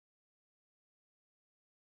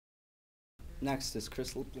Next is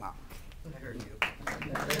Chris LeBlanc. I heard you. I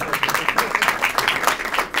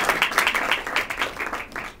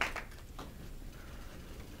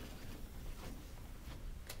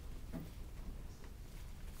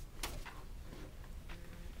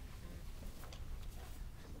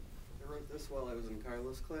wrote this while I was in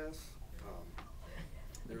Carla's class.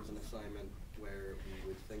 There was an assignment where we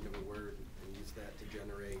would think of a word and use that to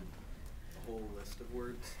generate a whole list of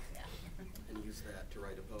words and use that to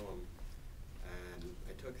write a poem. And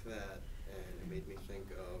I took that and it made me think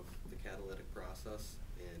of the catalytic process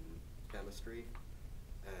in chemistry.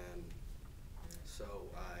 And so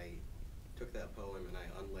I took that poem and I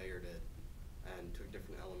unlayered it and took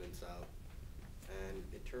different elements out. And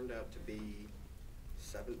it turned out to be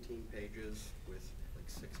 17 pages with like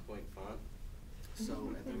 6-point font.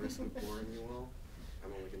 So at the risk of boring you all,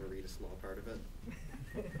 I'm only going to read a small part of it.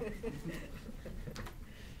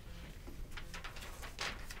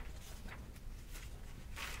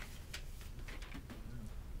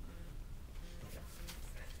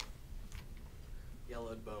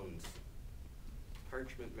 Yellowed bones,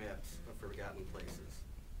 parchment maps of forgotten places,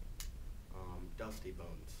 dusty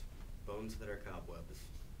bones, bones that are cobwebs,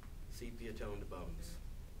 sepia-toned bones,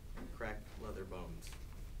 cracked leather bones,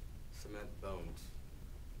 cement bones,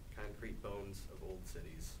 concrete bones of old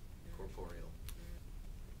cities, corporeal,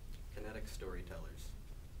 kinetic storytellers,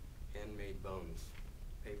 handmade bones,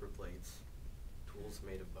 paper plates, tools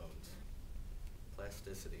made of bones,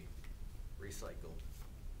 plasticity, recycled,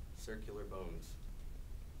 circular bones,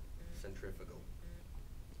 centrifugal,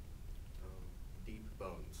 deep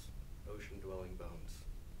bones, ocean-dwelling bones,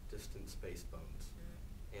 distant space bones,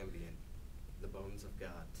 ambient, the bones of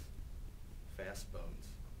gods, fast bones,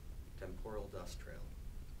 temporal dust trail,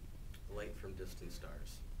 light from distant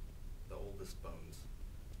stars, the oldest bones,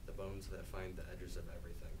 the bones that find the edges of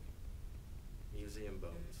everything, museum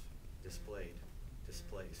bones, displayed,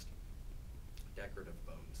 displaced, decorative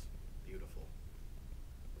bones, beautiful,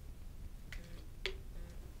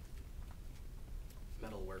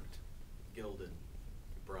 metalworked, gilded,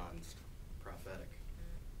 bronzed, prophetic,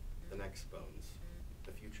 the next bones,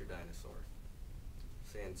 the future dinosaur,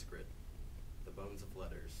 Sanskrit, the bones of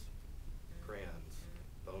letters, crayons,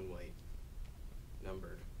 bone white,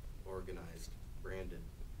 numbered, organized, branded,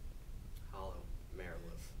 hollow,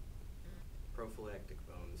 marrowless, prophylactic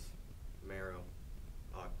bones, marrow,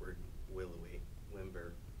 awkward, willowy,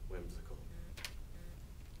 limber, whimsical,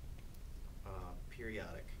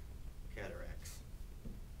 periodic, cataracts,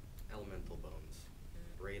 elemental bones,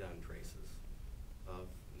 radon traces of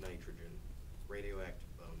nitrogen,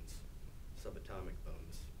 radioactive bones, subatomic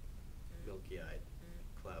bones, milky-eyed,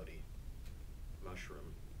 cloudy,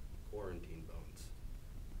 mushroom, quarantine bones,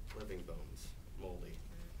 living bones, moldy.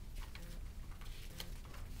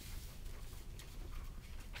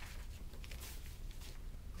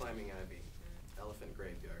 Climbing ivy, elephant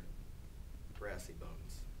graveyard, grassy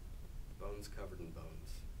bones, bones covered in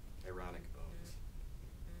bones, ironic bones,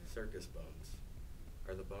 circus bones,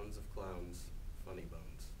 are the bones of clowns, funny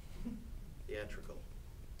bones, theatrical,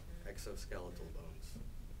 exoskeletal bones,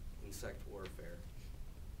 insect warfare,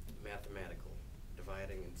 mathematical,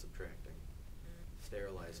 dividing and subtracting,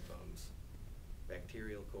 sterilized bones,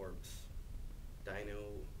 bacterial corpse, Dinococcus,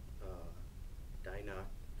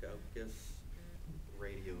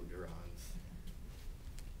 radioderons,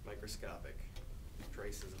 microscopic,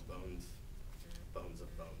 traces of bones, bones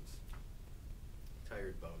of bones,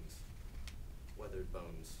 tired bones, weathered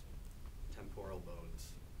bones, temporal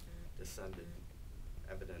bones, descended,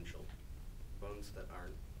 evidential, bones that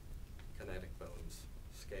aren't, kinetic bones,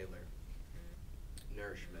 scalar,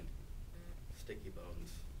 nourishment, sticky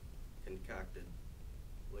bones, concocted,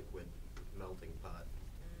 liquid, melting pot,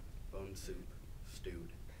 bone soup,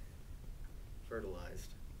 stewed,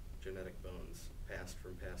 fertilized, genetic bones, passed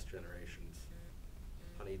from past generations,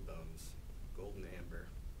 honeyed bones, golden amber,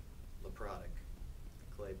 leprotic,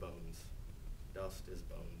 clay bones, dust is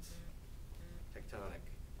bones, tectonic,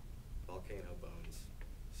 volcano bones,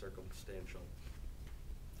 circumstantial,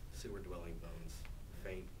 sewer-dwelling bones,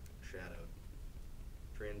 faint, shadowed,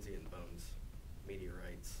 transient bones,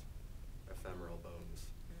 meteorites, ephemeral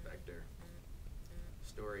bones, vector,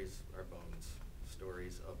 stories are bones,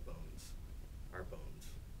 stories of bones, our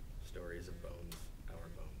bones, stories of bones, our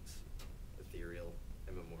bones, ethereal,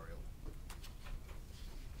 immemorial.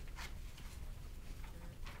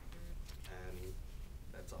 And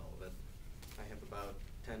that's all of it. I have about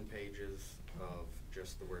 10 pages of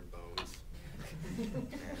just the word bones. And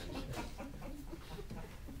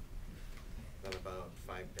then about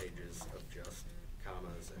 5 pages of just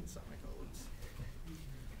commas and semicolons.